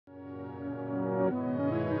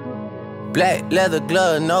Black leather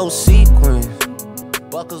glove, no sequins.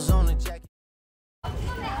 Buckles on the jacket.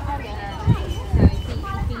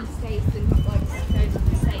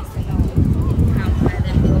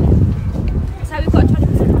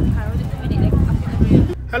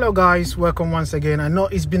 Hello guys, welcome once again. I know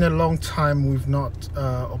it's been a long time we've not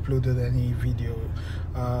uploaded any video.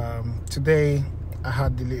 Today I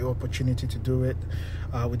had the little opportunity to do it.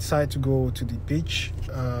 We decided to go to the beach,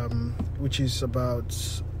 which is about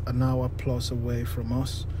an hour plus away from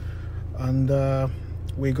us, and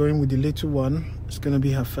we're going with the little one. It's gonna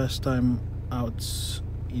be her first time out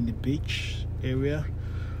in the beach area.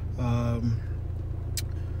 I'm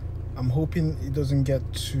hoping it doesn't get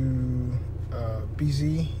too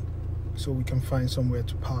busy, so we can find somewhere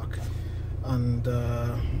to park and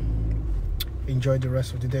enjoy the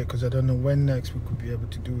rest of the day, because I don't know when next we could be able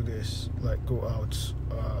to do this, like go out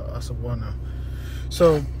as a Burna.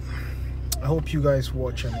 So I hope you guys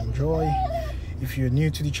watch and enjoy. If you're new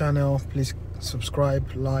to the channel, please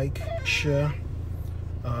subscribe, like, share.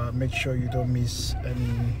 Make sure you don't miss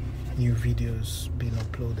any new videos being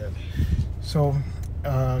uploaded. So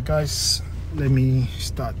guys, let me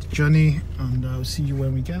start the journey and I'll see you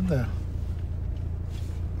when we get there.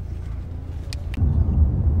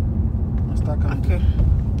 Okay.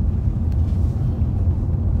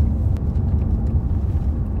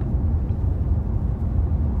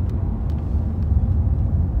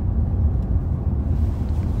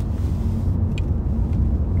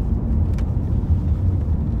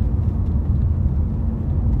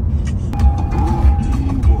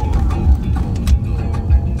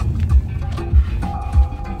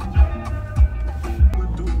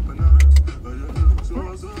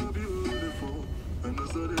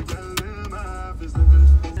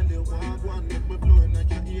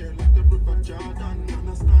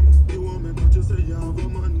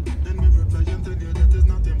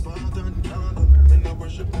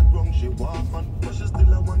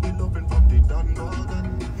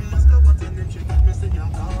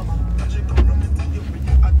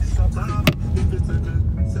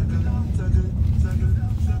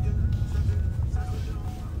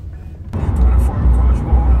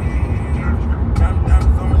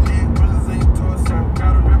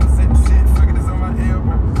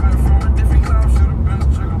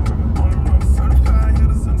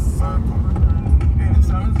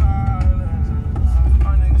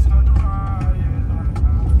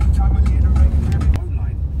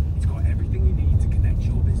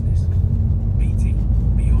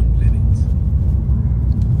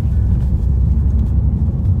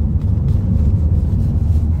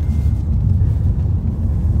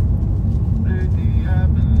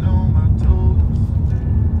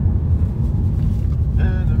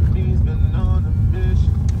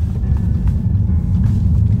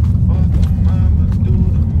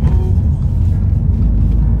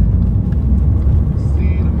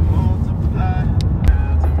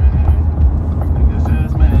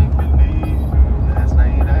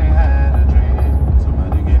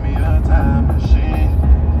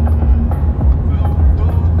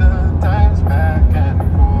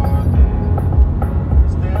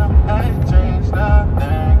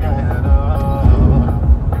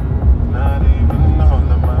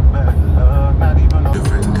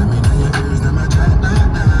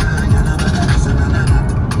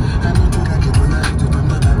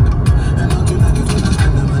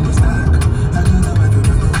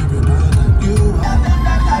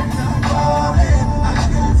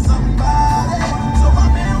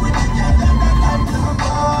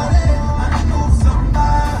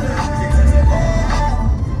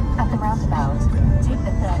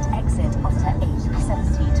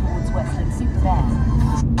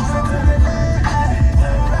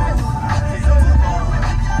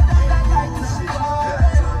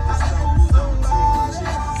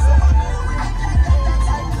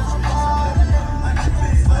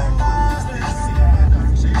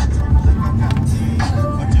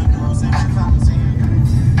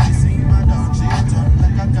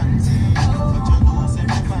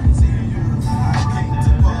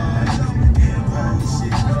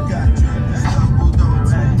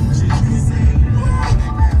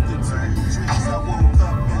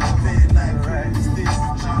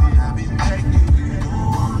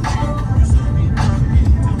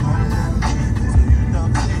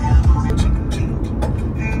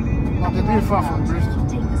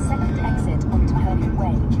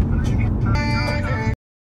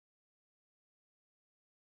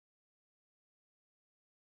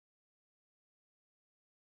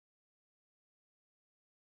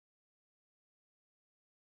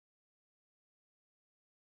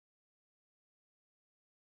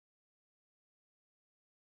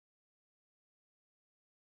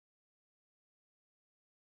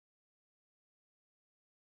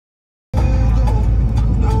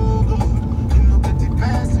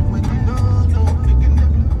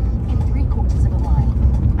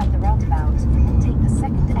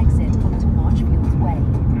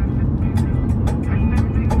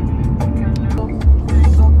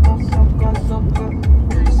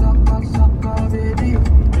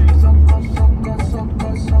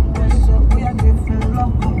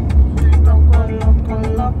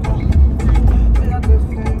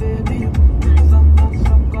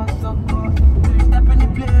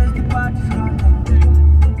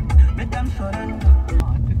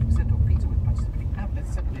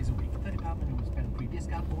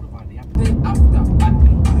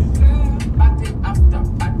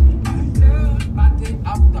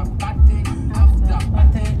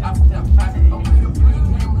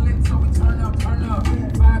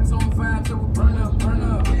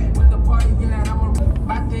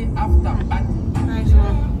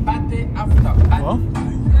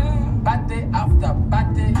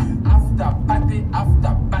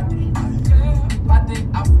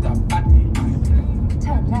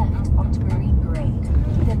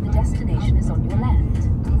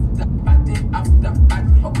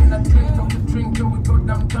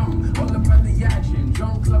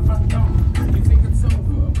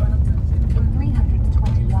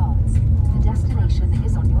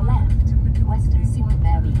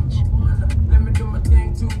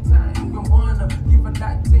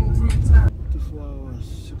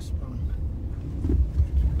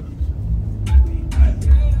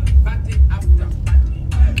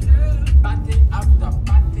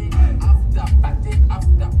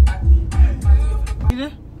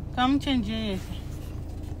 change here.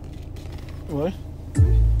 Why?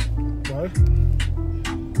 Why?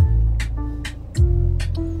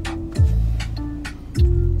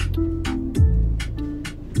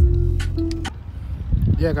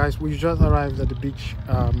 Yeah guys, we just arrived at the beach.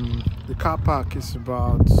 The car park is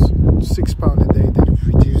about £6 a day. They've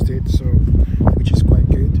reduced it, so which is quite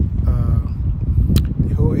good.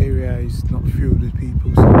 The whole area is not filled with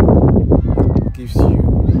people, so it gives you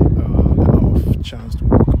a lot of chance to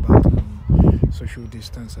walk about and social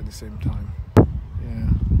distance at the same time. Yeah.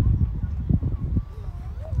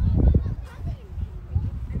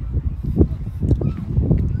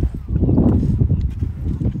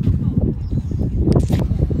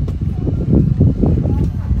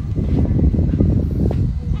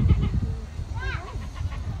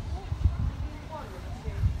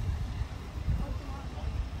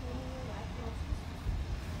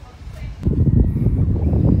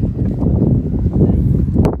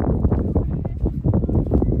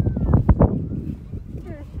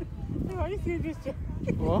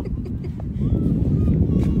 What?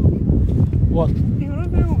 What?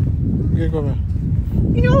 Che come?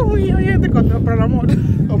 Io ti conto per la moda.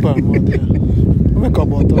 Vabbè, come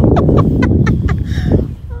comodo? Oh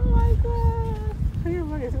my god. Io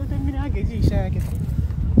vorrei se terminare che ci c'è che. I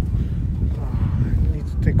need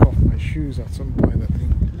to take off my shoes at some point, I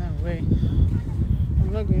think. No way.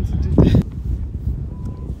 I'm not going to do that.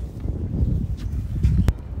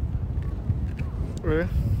 Really?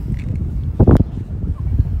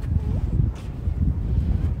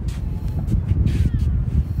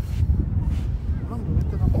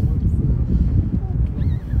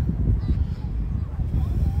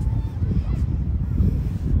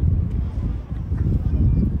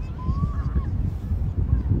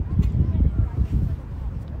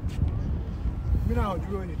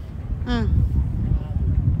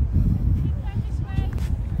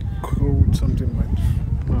 Cold something in my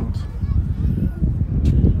mouth.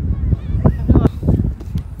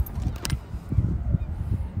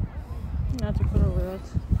 Not to put over that.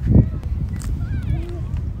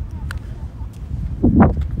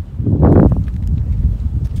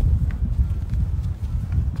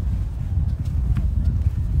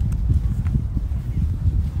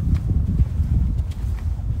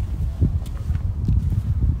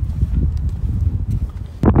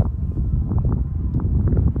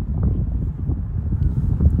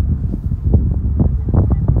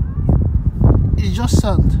 It's just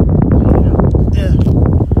sand. Yeah.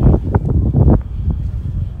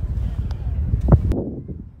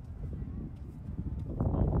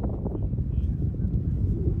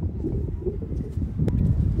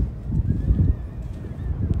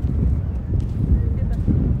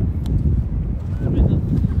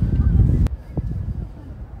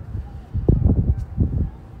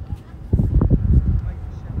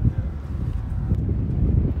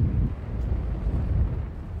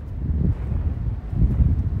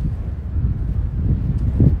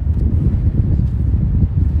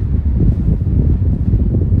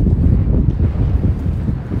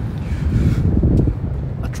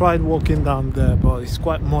 Tried walking down there, but it's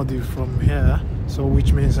quite muddy from here, so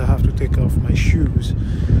which means I have to take off my shoes,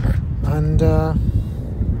 and I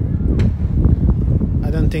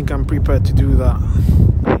don't think I'm prepared to do that.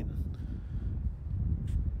 I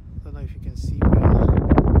don't know if you can see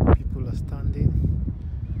where people are standing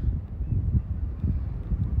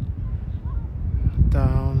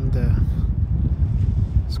down there.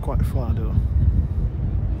 It's quite far though.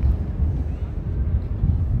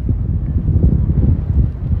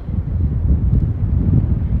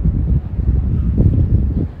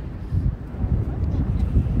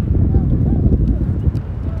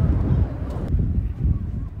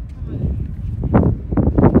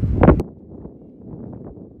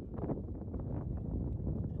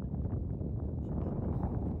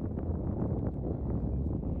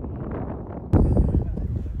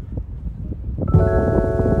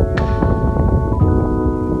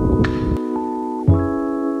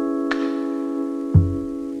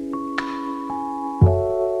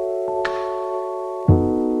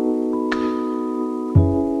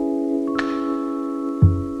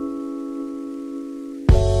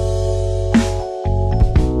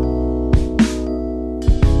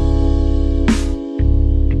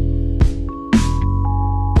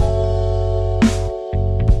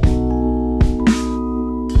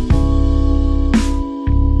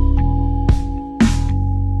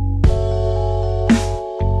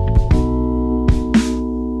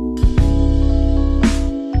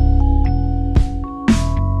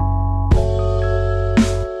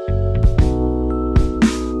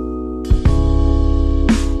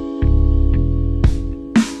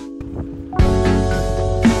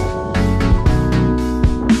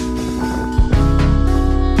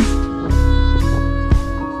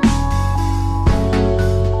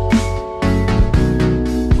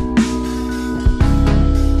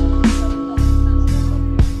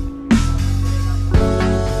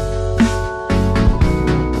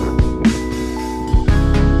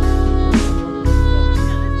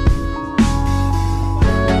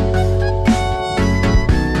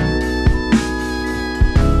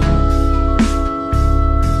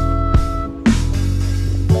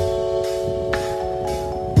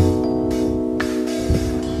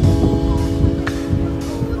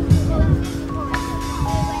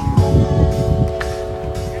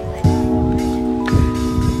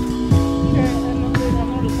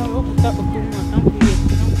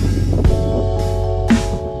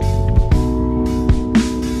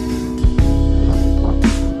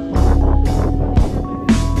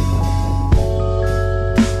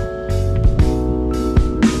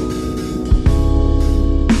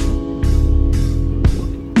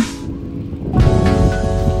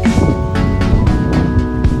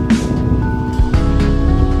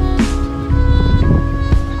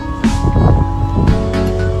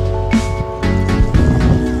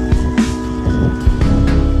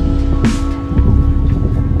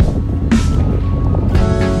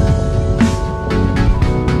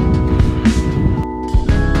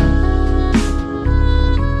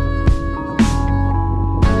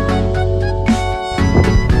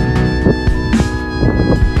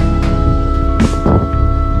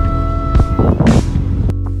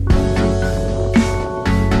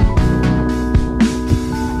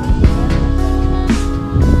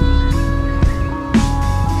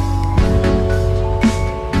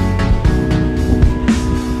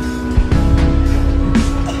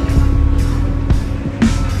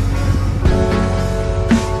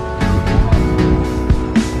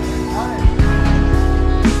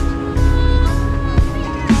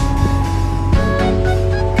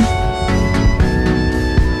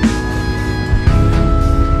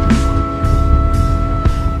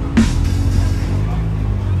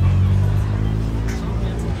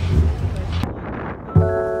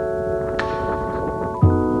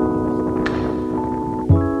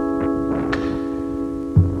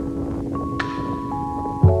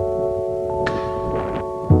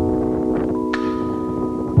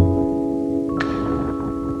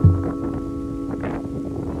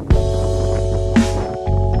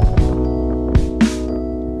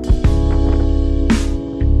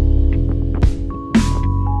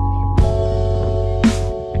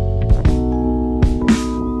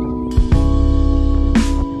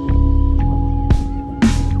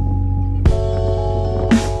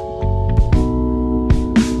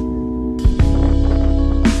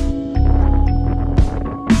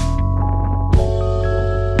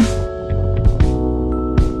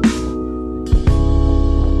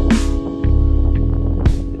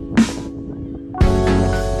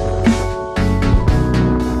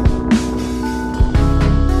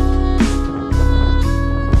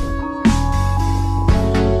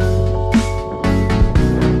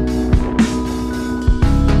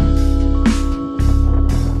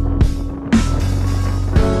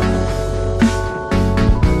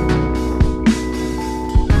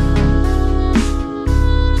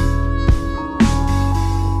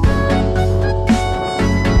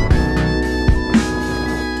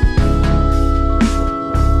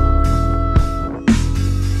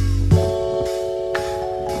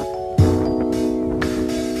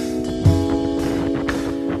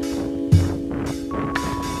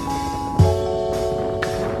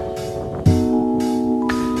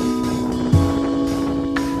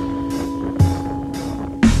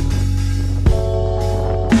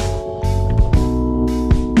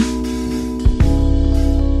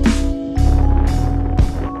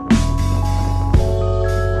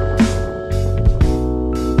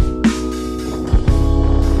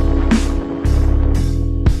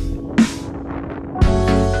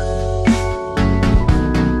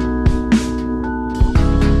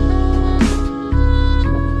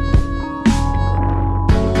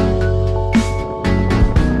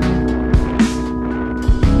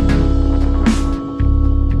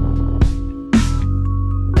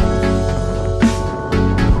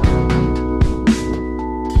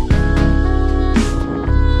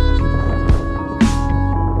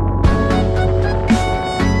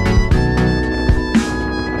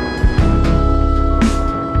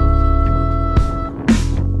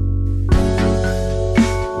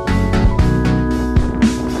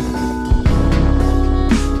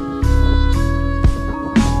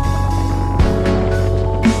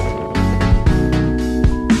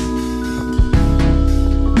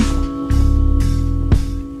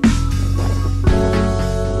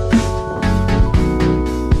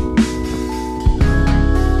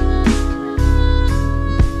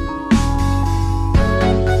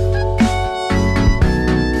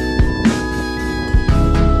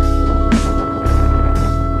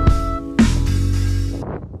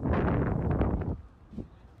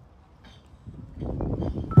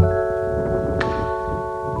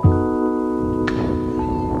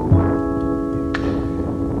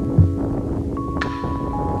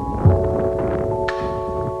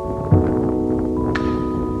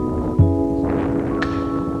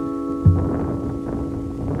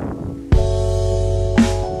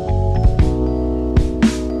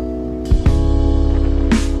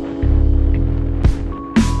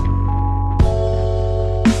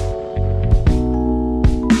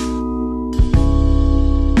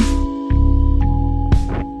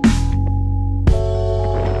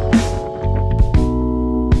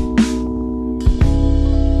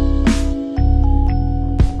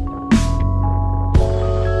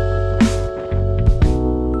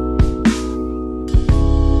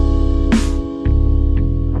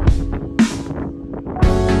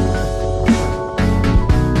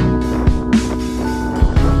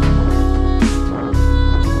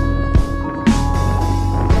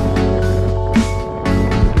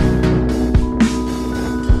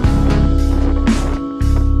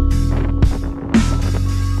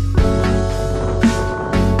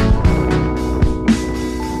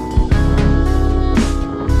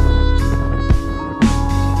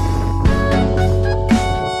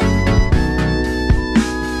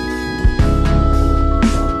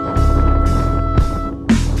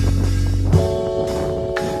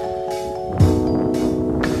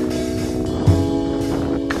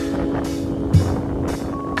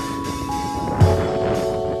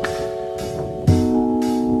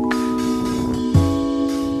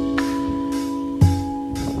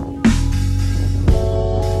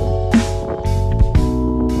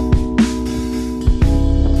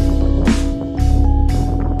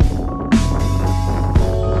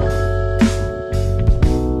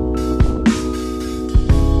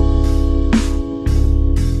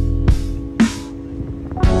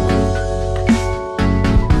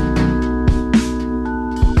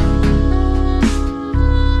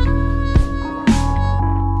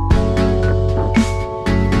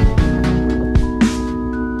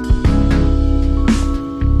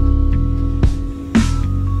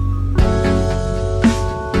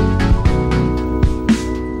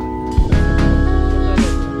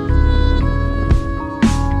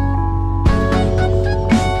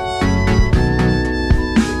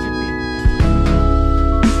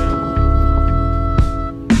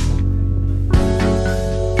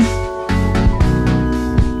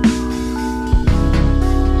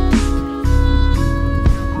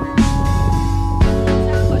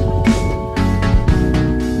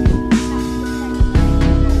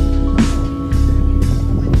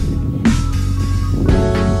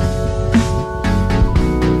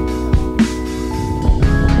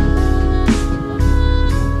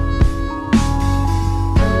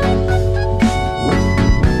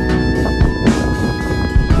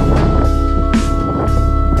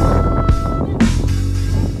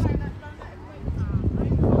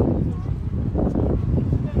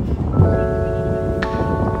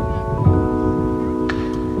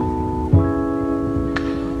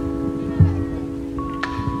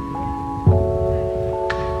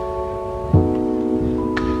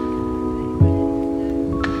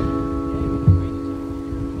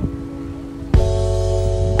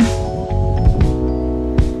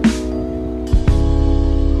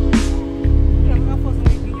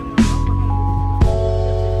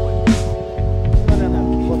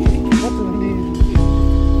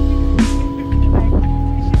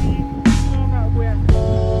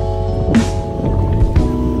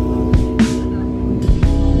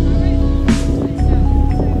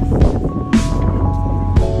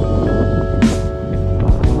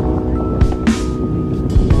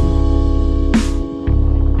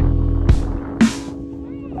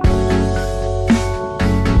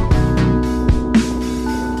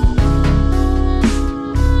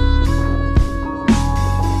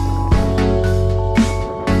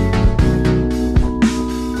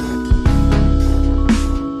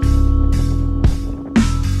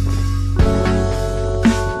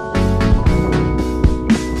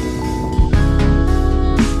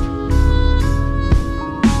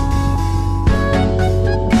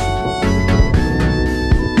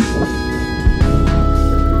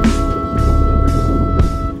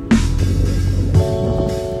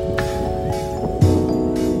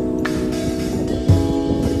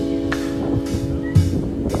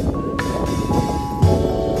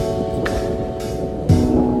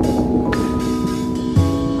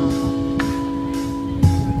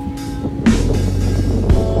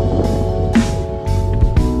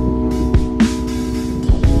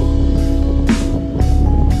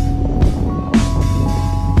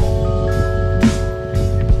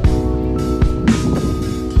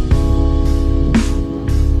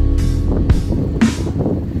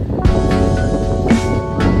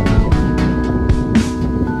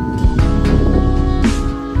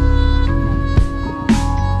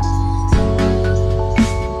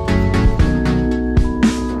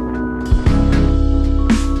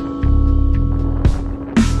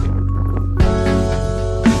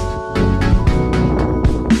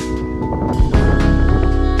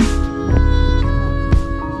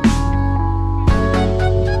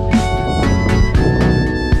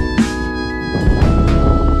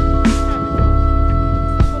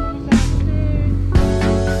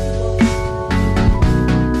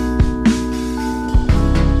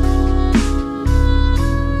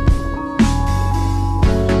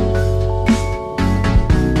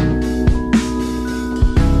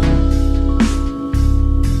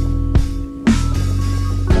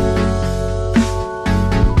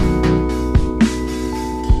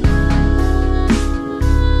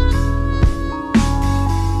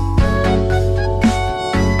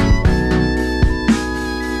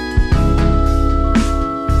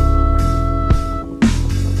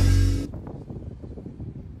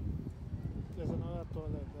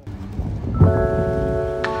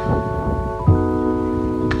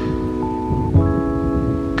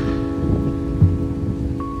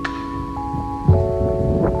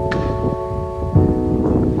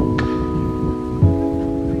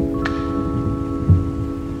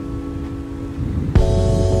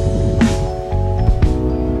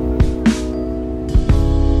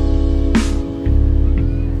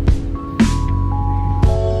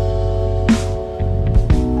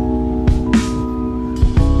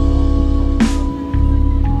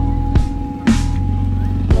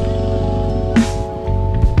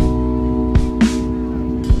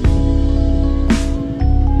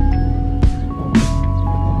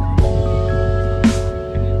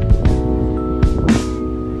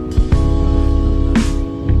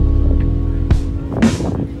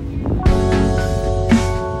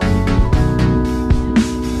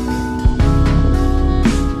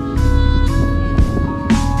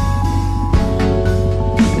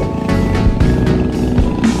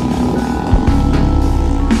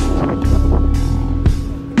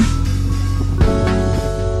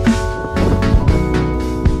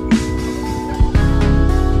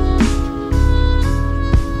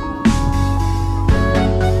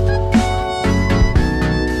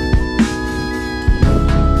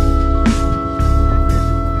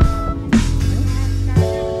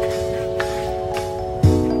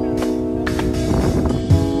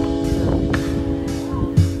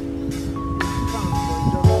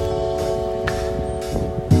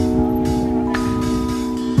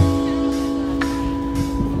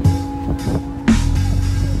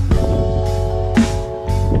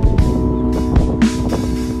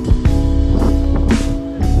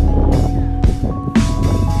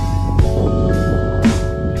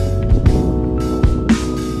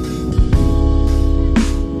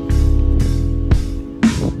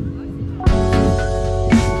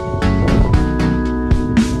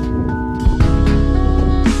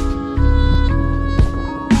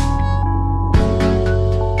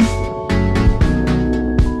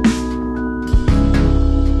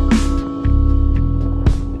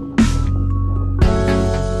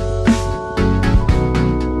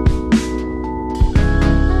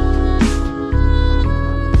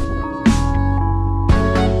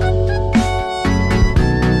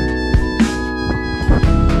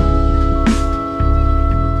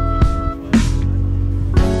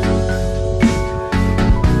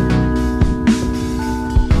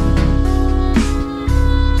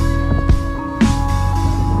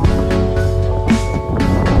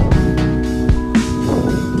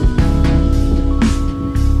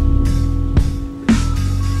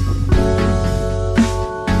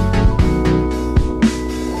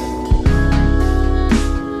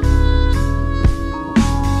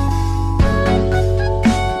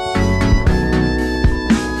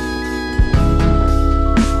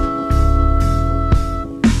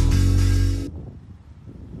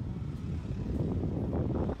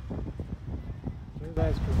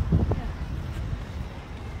 Ice cream.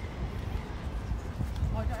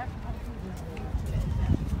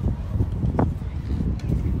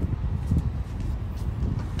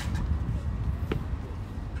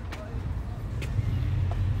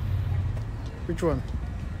 Which one?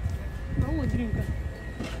 I would drink it.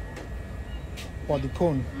 What, the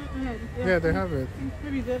cone? Yeah, they have it.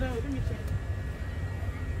 Maybe they're out. Let me check.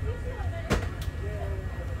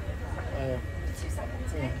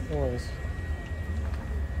 Yeah, no worries.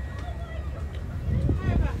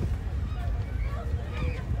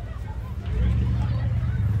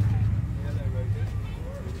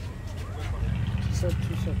 She said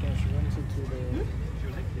 2 seconds. She went into the.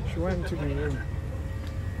 She went into the room.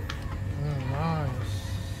 Nice.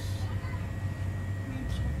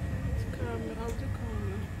 Caramel. I'll do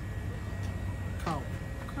caramel. Cow.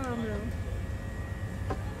 Caramel.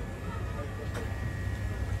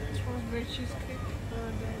 Strawberry cheesecake.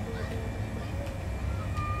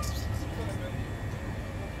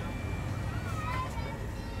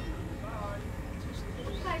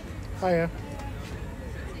 Hiya.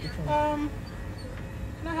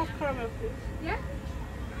 Can I have caramel, please? Yeah?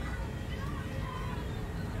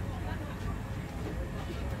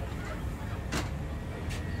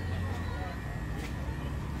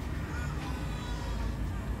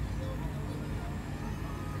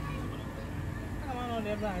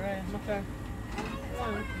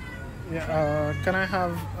 Yeah, can I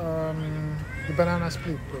have the banana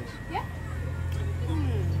split, please? Yeah?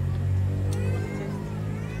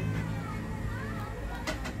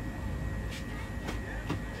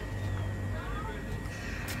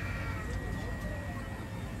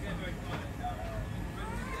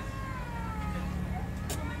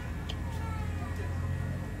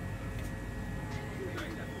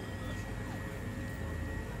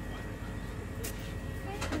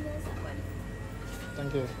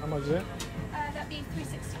 Thank you. How much is it? That'd be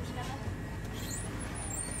 360 together.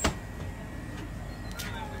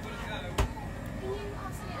 Can you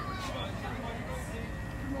ask me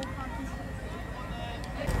more parties?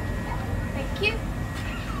 Thank you.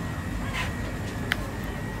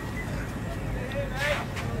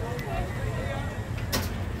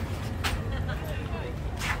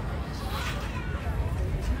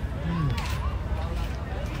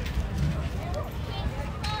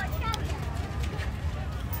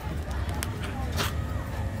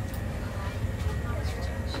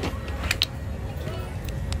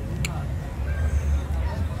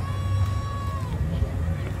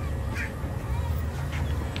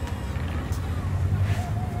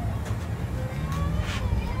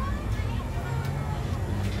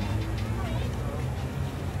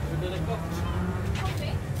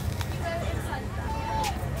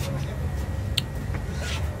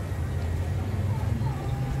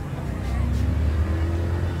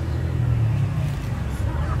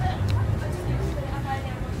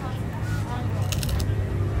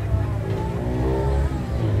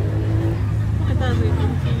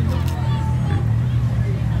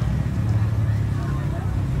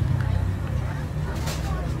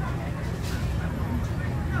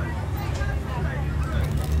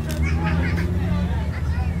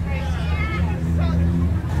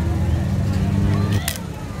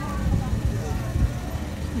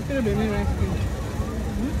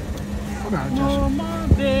 Mama,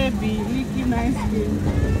 baby, licky nice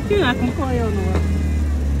cream. I can call you on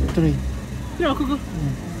 3. Yeah, Kuku.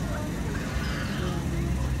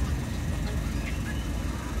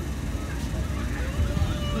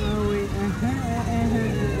 Oh, wait.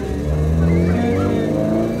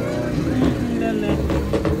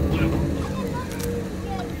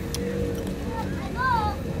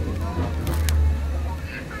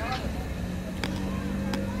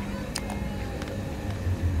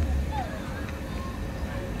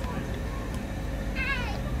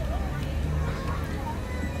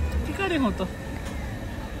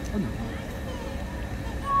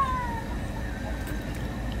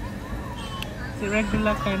 It's a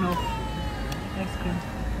regular kind of ice cream.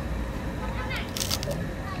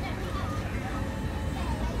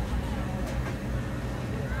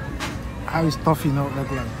 How is toffee not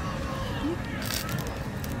regular?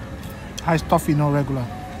 How is toffee not regular?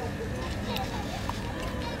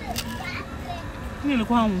 Look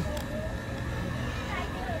how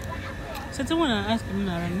so it's one ice cream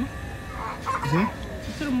now, right? See?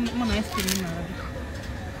 It's one ice cream now.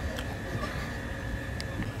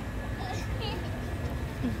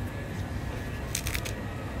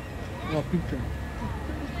 Your picture.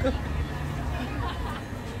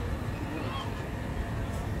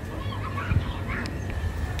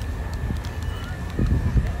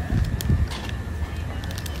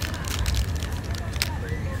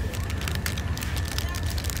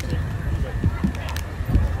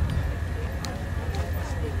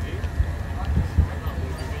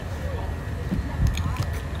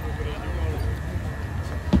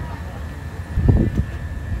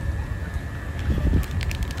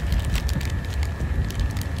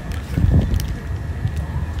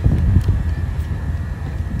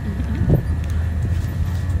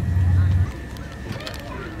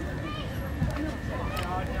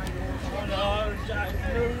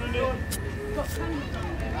 Baby,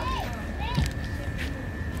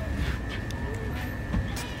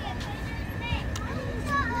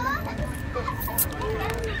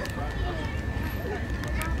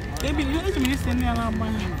 you need to send me around my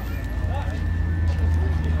hand.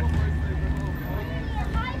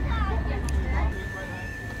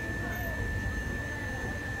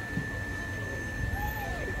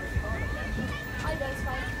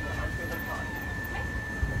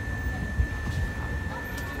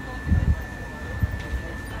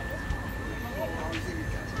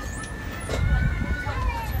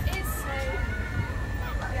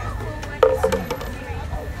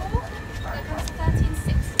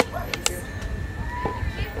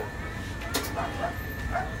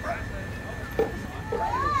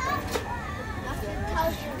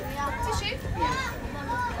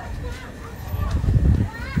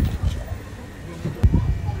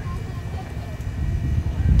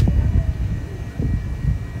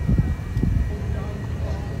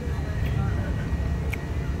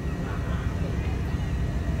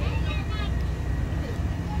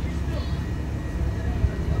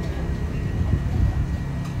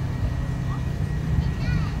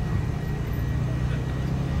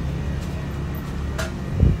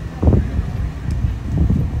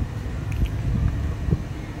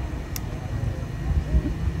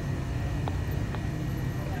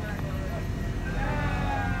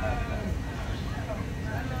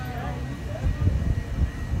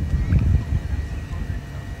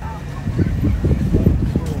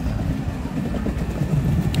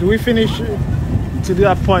 Do we finish to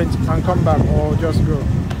that point and come back, or just go?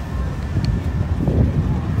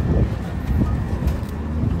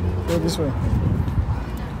 Go this way.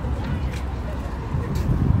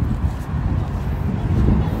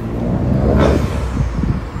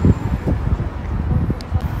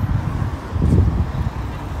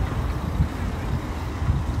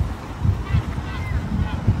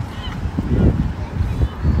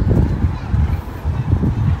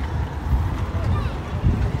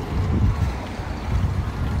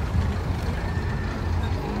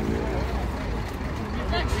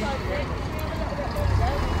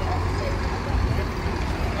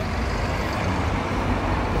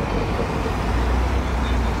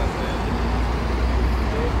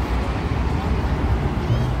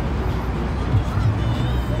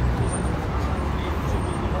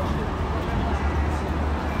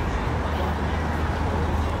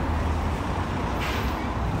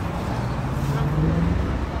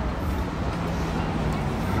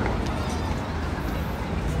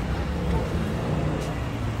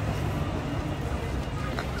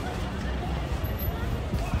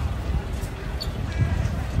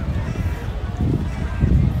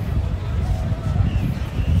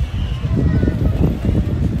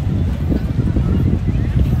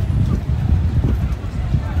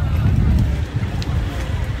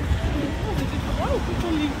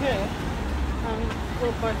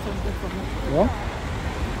 What?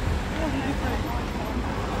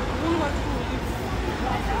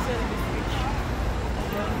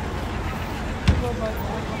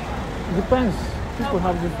 Depends. People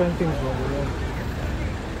have different things over there.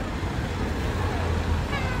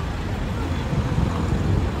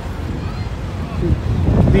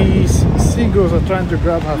 These seagulls are trying to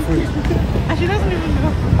grab her food. And she doesn't even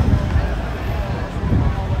know.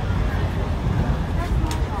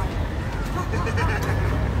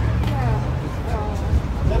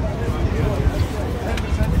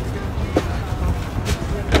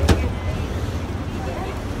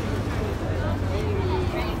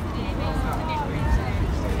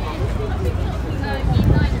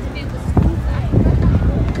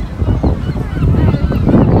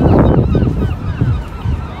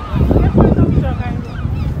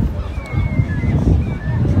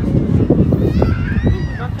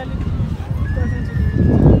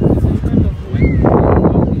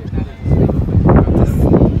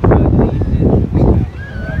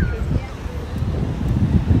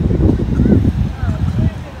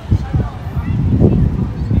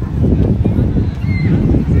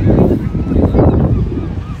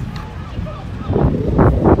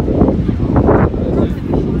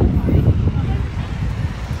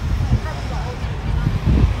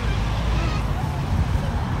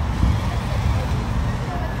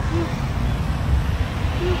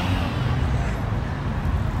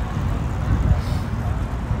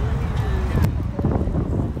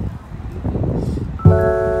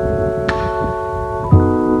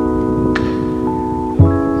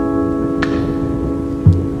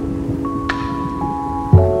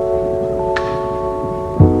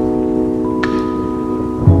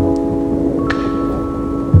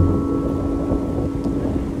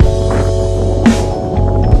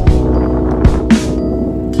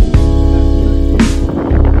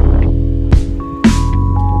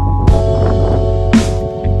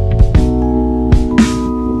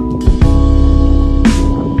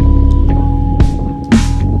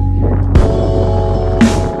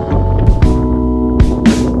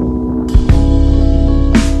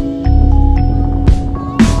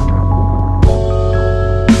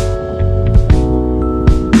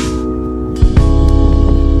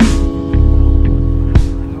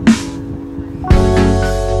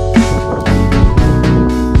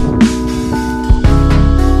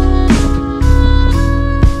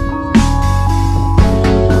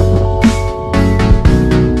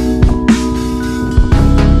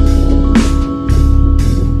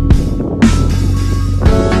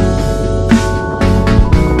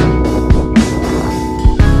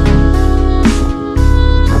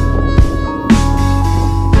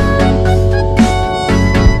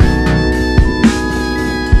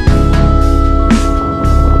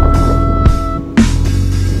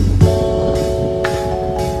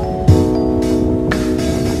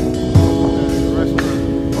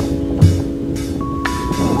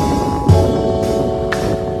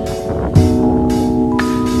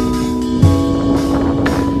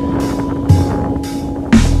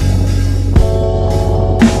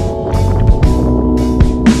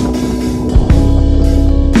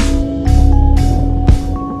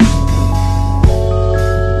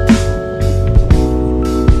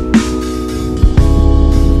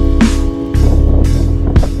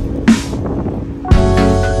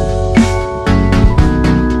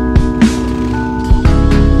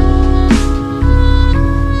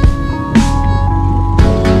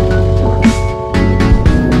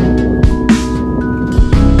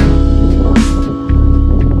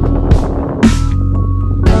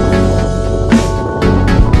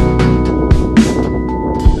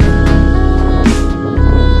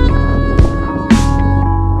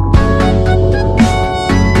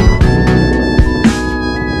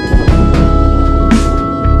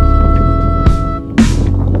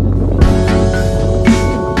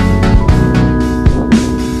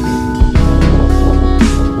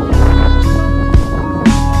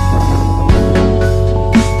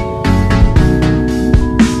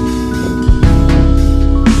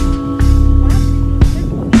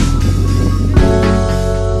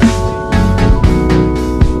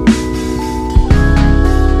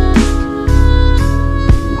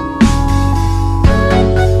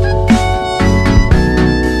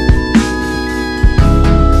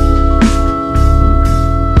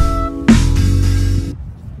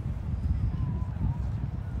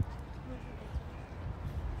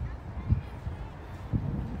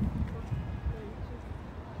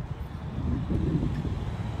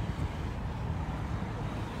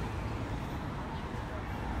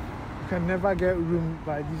 can never get room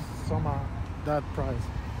by this summer that price.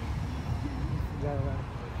 Yeah, right.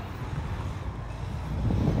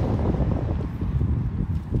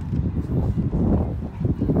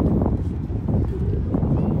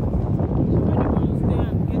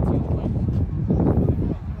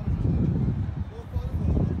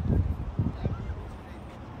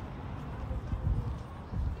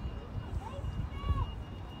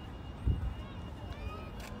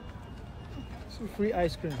 Free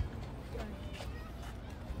ice cream.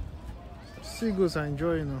 Seagulls are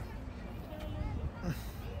enjoying it.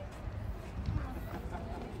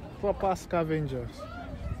 Proper scavengers.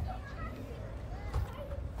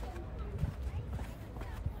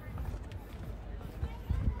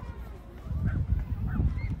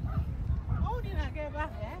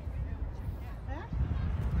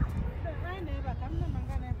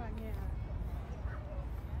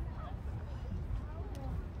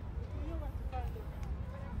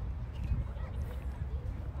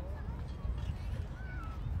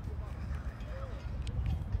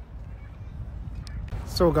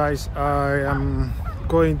 So guys, I am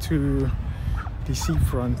going to the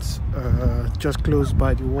seafront, just close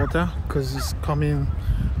by the water, because it's coming,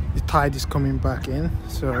 the tide is coming back in,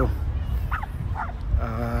 so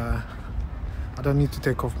I don't need to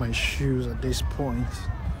take off my shoes at this point.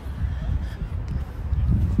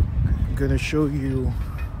 I'm gonna show you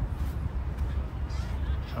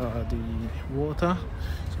the water,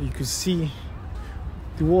 so you can see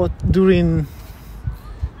the water during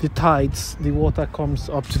the tides. The water comes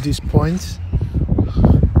up to this point,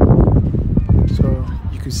 so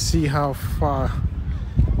you can see how far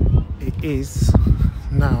it is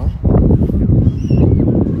now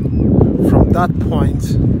from that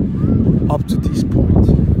point up to this point.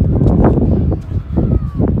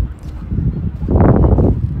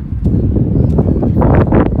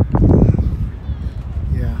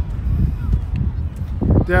 Yeah,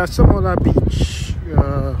 there are some other beach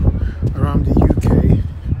around the UK.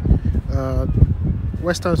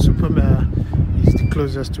 Weston-super-Mare is the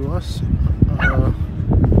closest to us.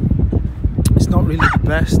 It's not really the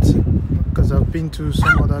best, because I've been to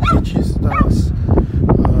some other beaches that's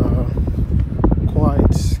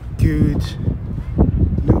quite good,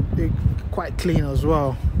 quite clean as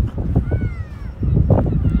well,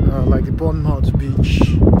 like the Burna beach.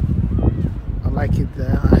 I like it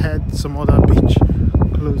there. I had some other beach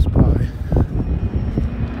close by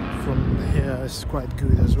from here, it's quite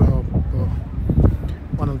good as well, but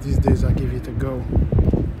one of these days I'll give it a go.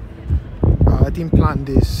 I didn't plan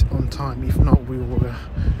this on time, if not we were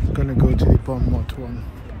gonna go to the Burna one,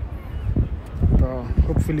 but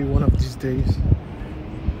hopefully one of these days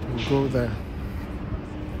we'll go there.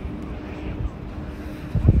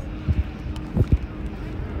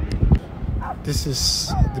 This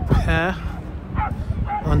is the Pier.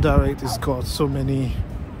 Under it has got so many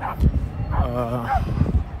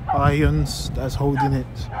irons that's holding it.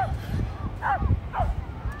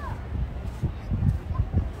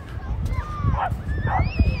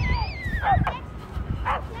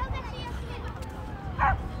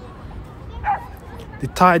 The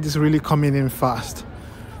tide is really coming in fast.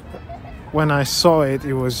 When I saw it,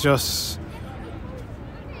 it was just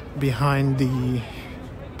behind the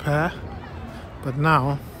pier, but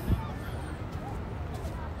now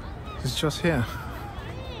it's just here.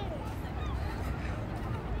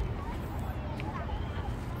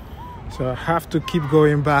 So I have to keep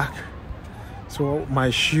going back so my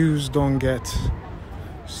shoes don't get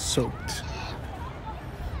soaked.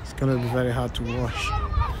 It's gonna be very hard to wash.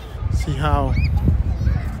 See how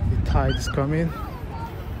the tide is coming.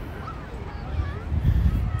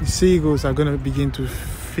 The seagulls are gonna begin to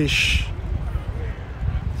fish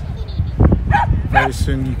very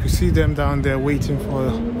soon. You can see them down there waiting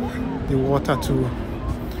for the water to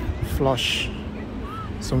flush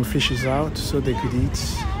some fishes out so they could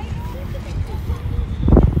eat.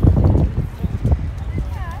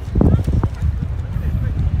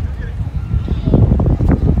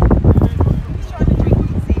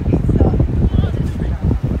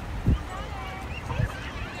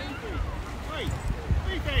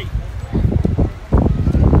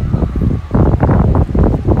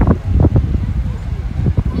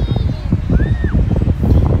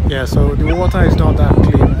 Yeah, so the water is not that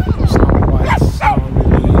clean. It's not white. It's not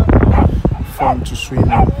really fun to swim in.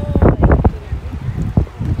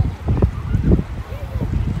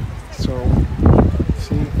 So,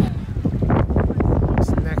 see, it's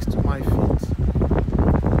next to my feet.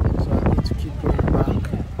 So I need to keep going back.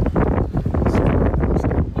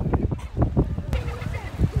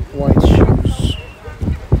 White shoes.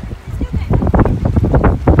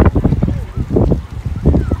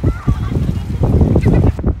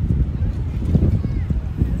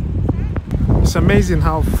 It's amazing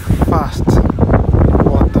how fast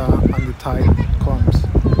water and the tide comes.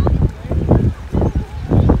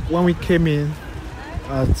 When we came in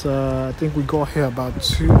at I think we got here about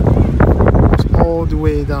 2, it's all the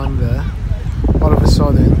way down there. All of a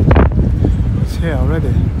sudden it's here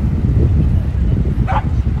already.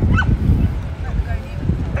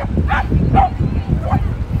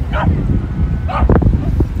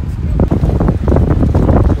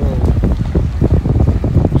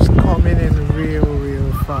 It's coming in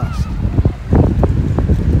real fast.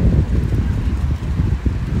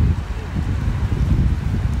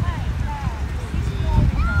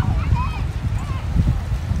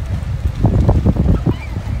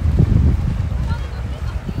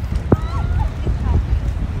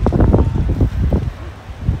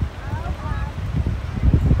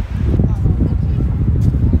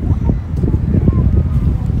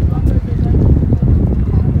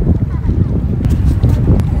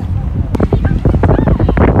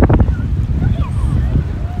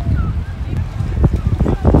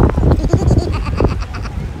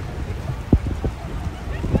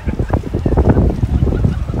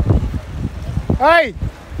 Hey!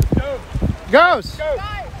 Go! Goes! Go!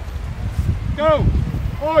 Go!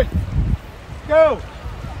 Oi! Go!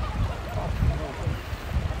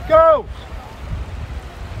 Go!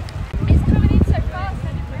 It's coming in so fast, I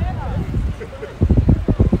didn't realise.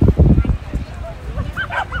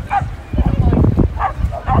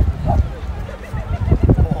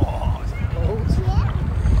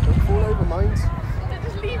 Don't fall over, mind. They're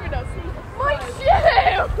just leaving us. My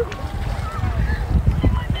shoe!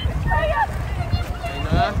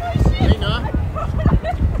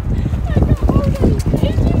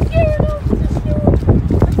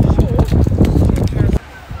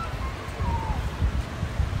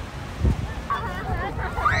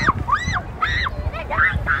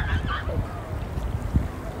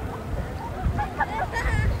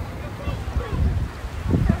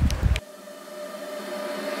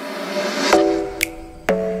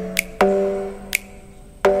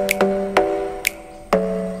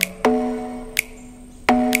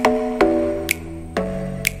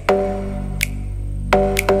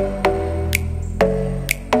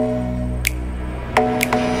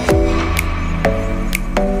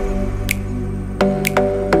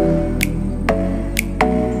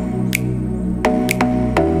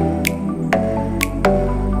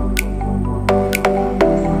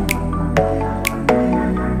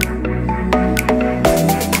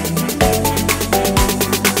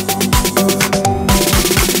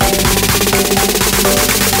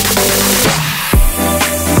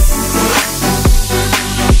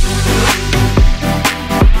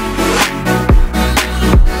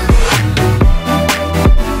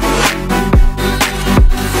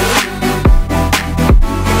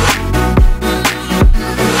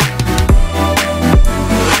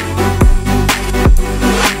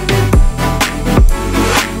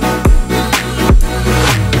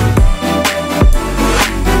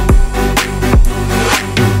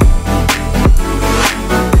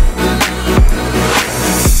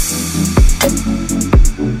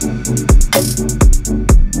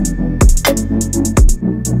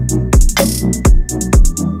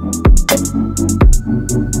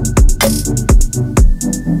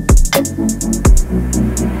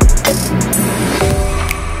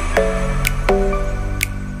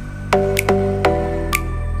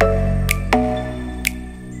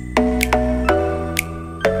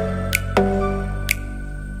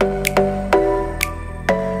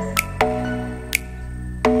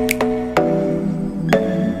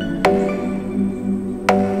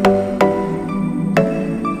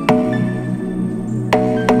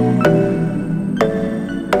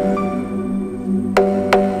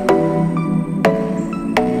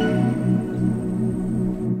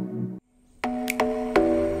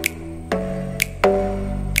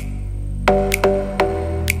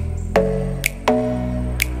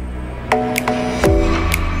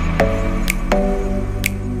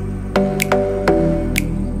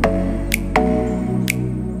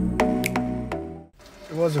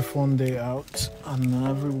 was a fun day out and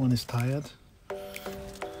everyone is tired.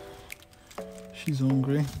 She's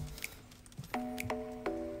hungry.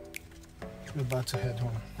 We're about to head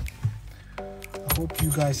home. I hope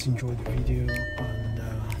you guys enjoyed the video and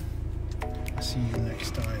I'll see you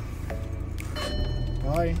next time.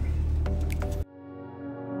 Bye.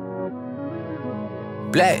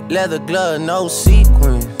 Black leather glove, no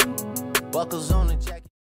sequins. Buckles on the